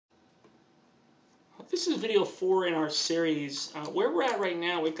This is video 4 in our series. Where we're at right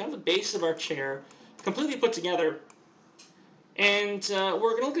now, we've got the base of our chair completely put together, and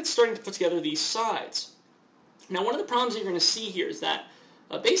we're going to look at starting to put together these sides. Now, one of the problems you're going to see here is that,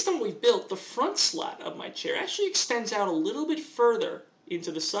 based on what we've built, the front slat of my chair actually extends out a little bit further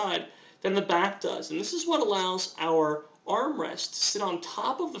into the side than the back does, and this is what allows our armrest to sit on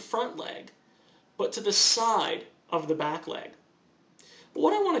top of the front leg, but to the side of the back leg. But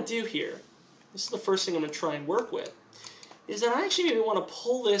what I want to do here, this is the first thing I'm going to try and work with, is that I actually maybe want to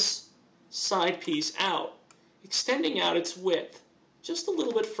pull this side piece out, extending out its width just a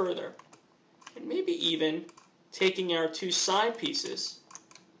little bit further, and maybe even taking our two side pieces,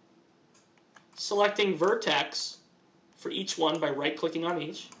 selecting vertex for each one by right-clicking on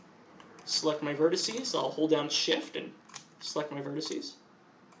each, select my vertices, I'll hold down Shift and select my vertices,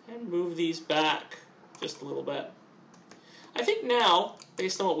 and move these back just a little bit. I think now,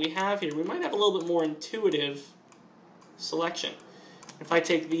 based on what we have here, we might have a little bit more intuitive selection. If I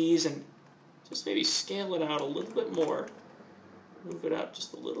take these and just maybe scale it out a little bit more, move it up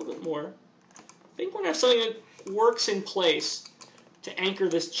just a little bit more, I think we're going to have something that works in place to anchor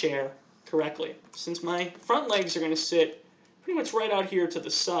this chair correctly. Since my front legs are going to sit pretty much right out here to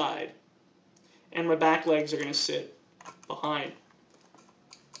the side, and my back legs are going to sit behind.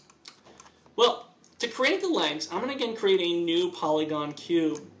 Well, to create the legs, I'm going to again create a new polygon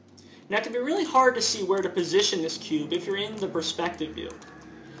cube. Now, it can be really hard to see where to position this cube if you're in the perspective view.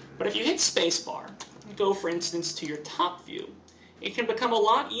 But if you hit spacebar and go, for instance, to your top view, it can become a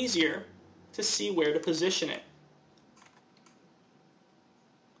lot easier to see where to position it.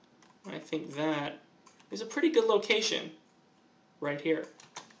 I think that is a pretty good location right here.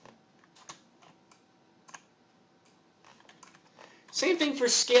 Same thing for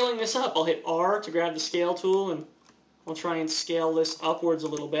scaling this up. I'll hit R to grab the scale tool, and I'll try and scale this upwards a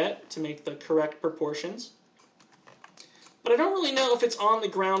little bit to make the correct proportions. But I don't really know if it's on the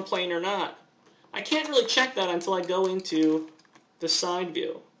ground plane or not. I can't really check that until I go into the side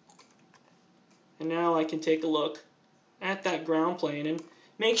view. And now I can take a look at that ground plane and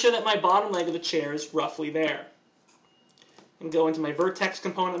make sure that my bottom leg of the chair is roughly there. And go into my vertex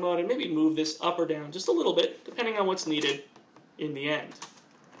component mode and maybe move this up or down just a little bit, depending on what's needed in the end.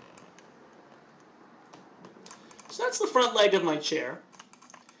 So that's the front leg of my chair.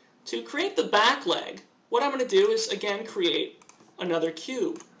 To create the back leg, what I'm going to do is again create another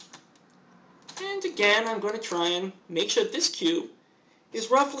cube. And again, I'm going to try and make sure that this cube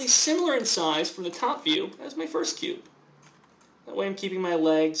is roughly similar in size from the top view as my first cube. That way I'm keeping my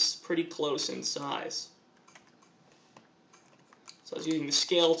legs pretty close in size. So I was using the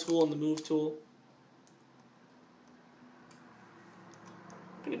scale tool and the move tool.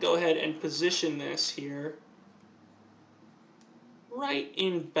 I'm going to go ahead and position this here right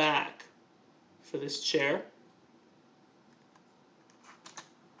in back for this chair.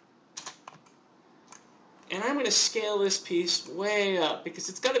 And I'm going to scale this piece way up because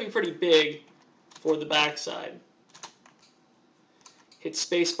it's got to be pretty big for the back side. Hit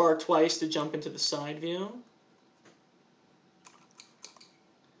spacebar twice to jump into the side view.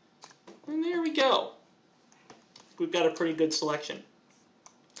 And there we go. We've got a pretty good selection.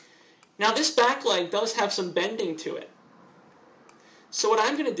 Now this back leg does have some bending to it. So what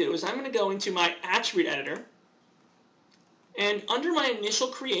I'm going to do is I'm going to go into my attribute editor, and under my initial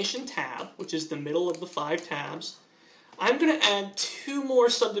creation tab, which is the middle of the 5 tabs, I'm going to add 2 more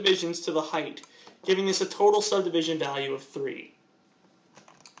subdivisions to the height, giving this a total subdivision value of 3.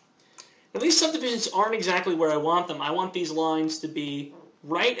 Now these subdivisions aren't exactly where I want them. I want these lines to be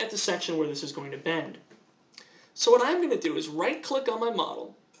right at the section where this is going to bend. So what I'm going to do is right-click on my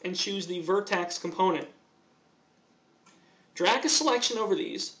model and choose the vertex component. Drag a selection over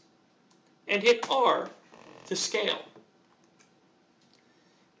these and hit R to scale.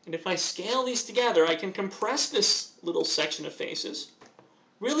 And if I scale these together, I can compress this little section of faces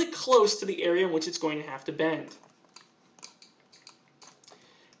really close to the area in which it's going to have to bend.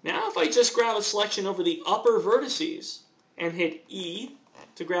 Now if I just grab a selection over the upper vertices and hit E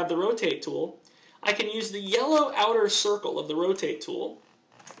to grab the rotate tool, I can use the yellow outer circle of the rotate tool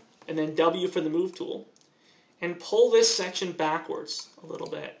and then W for the move tool and pull this section backwards a little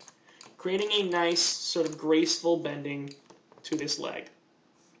bit, creating a nice sort of graceful bending to this leg.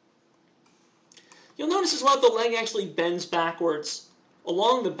 You'll notice as well that the leg actually bends backwards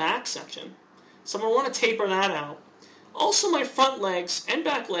along the back section, so I'm going to want to taper that out. Also, my front legs and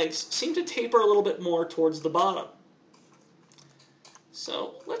back legs seem to taper a little bit more towards the bottom.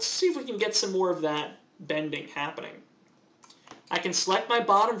 So let's see if we can get some more of that bending happening. I can select my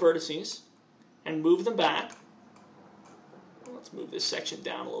bottom vertices and move them back. Let's move this section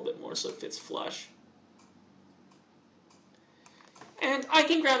down a little bit more so it fits flush. And I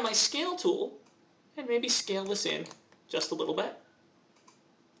can grab my scale tool and maybe scale this in just a little bit.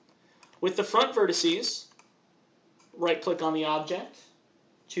 With the front vertices, right-click on the object,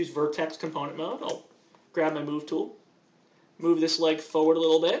 choose Vertex Component Mode. I'll grab my Move tool, move this leg forward a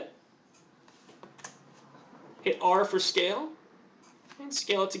little bit, hit R for scale, and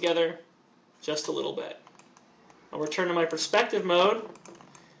scale it together just a little bit. I'll return to my perspective mode,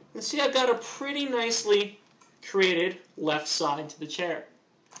 and see I've got a pretty nicely created left side to the chair.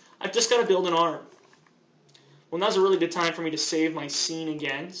 I've just got to build an arm. Well, now's a really good time for me to save my scene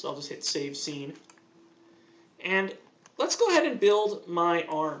again, so I'll just hit Save Scene. And let's go ahead and build my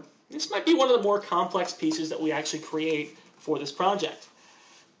arm. This might be one of the more complex pieces that we actually create for this project.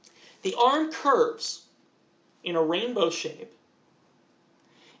 The arm curves in a rainbow shape.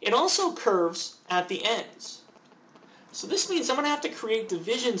 It also curves at the ends. So this means I'm going to have to create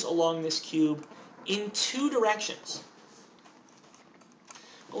divisions along this cube in 2 directions.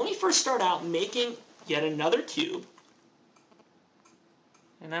 Well, let me first start out making yet another cube.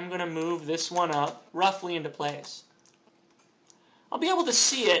 And I'm going to move this one up roughly into place. I'll be able to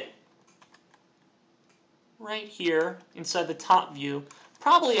see it right here inside the top view,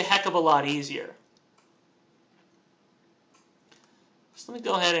 probably a heck of a lot easier. So let me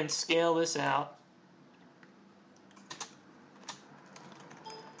go ahead and scale this out.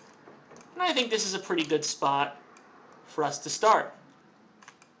 And I think this is a pretty good spot for us to start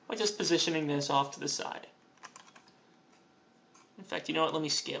by just positioning this off to the side. In fact, you know what? Let me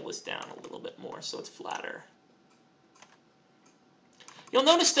scale this down a little bit more so it's flatter. You'll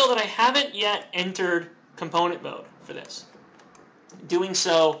notice still that I haven't yet entered component mode for this. Doing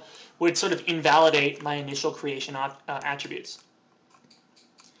so would sort of invalidate my initial creation attributes.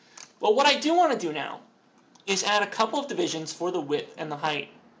 Well, what I do want to do now is add a couple of divisions for the width and the height.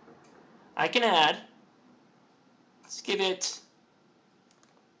 I can add, let's give it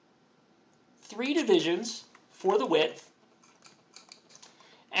 3 divisions for the width,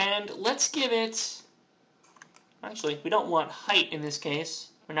 and let's give it, actually, we don't want height in this case.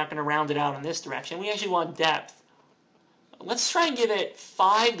 We're not going to round it out in this direction. We actually want depth. Let's try and give it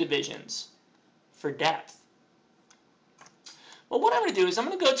 5 divisions for depth. Well, what I'm going to do is I'm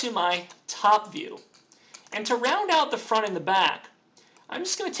going to go to my top view, and to round out the front and the back, I'm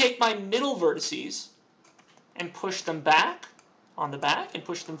just going to take my middle vertices and push them back on the back and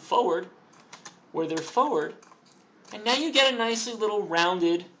push them forward where they're forward, and now you get a nicely little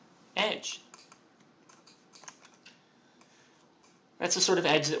rounded edge. That's the sort of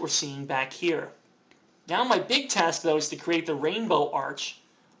edge that we're seeing back here. Now my big task, though, is to create the rainbow arch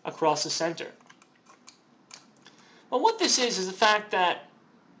across the center. Well, what this is the fact that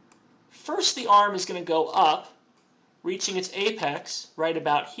first the arm is going to go up, reaching its apex right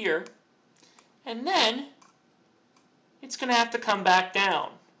about here, and then it's going to have to come back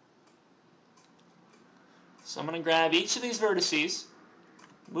down. So I'm going to grab each of these vertices,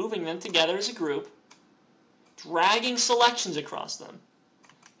 moving them together as a group, dragging selections across them,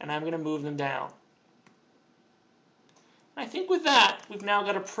 and I'm going to move them down. I think with that, we've now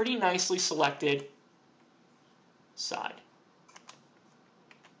got a pretty nicely selected side.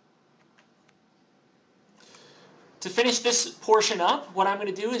 To finish this portion up, what I'm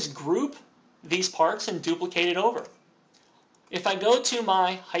going to do is group these parts and duplicate it over. If I go to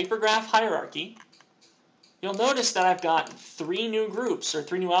my hypergraph hierarchy, you'll notice that I've got 3 new groups, or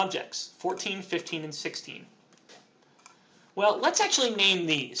 3 new objects, 14, 15, and 16. Well, let's actually name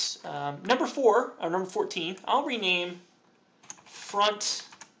these. Number 14, I'll rename front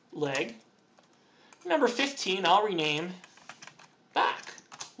leg. Number 15, I'll rename back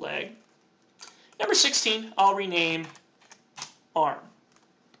leg. Number 16, I'll rename arm.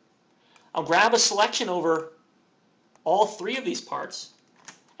 I'll grab a selection over all 3 of these parts,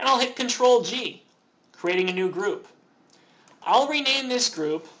 and I'll hit Control G, creating a new group. I'll rename this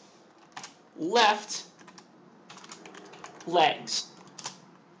group left legs.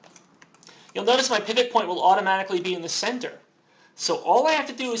 You'll notice my pivot point will automatically be in the center. So all I have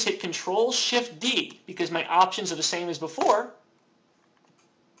to do is hit Control Shift D, because my options are the same as before.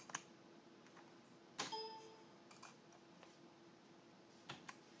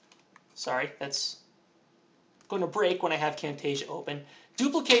 Sorry, that's going to break when I have Camtasia open.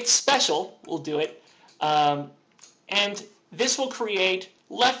 Duplicate Special will do it. And this will create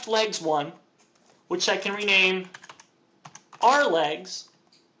left legs 1, which I can rename R legs,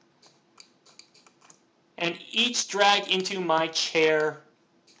 and each drag into my chair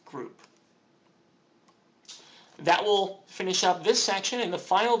group. That will finish up this section. In the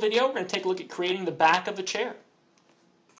final video, we're going to take a look at creating the back of the chair.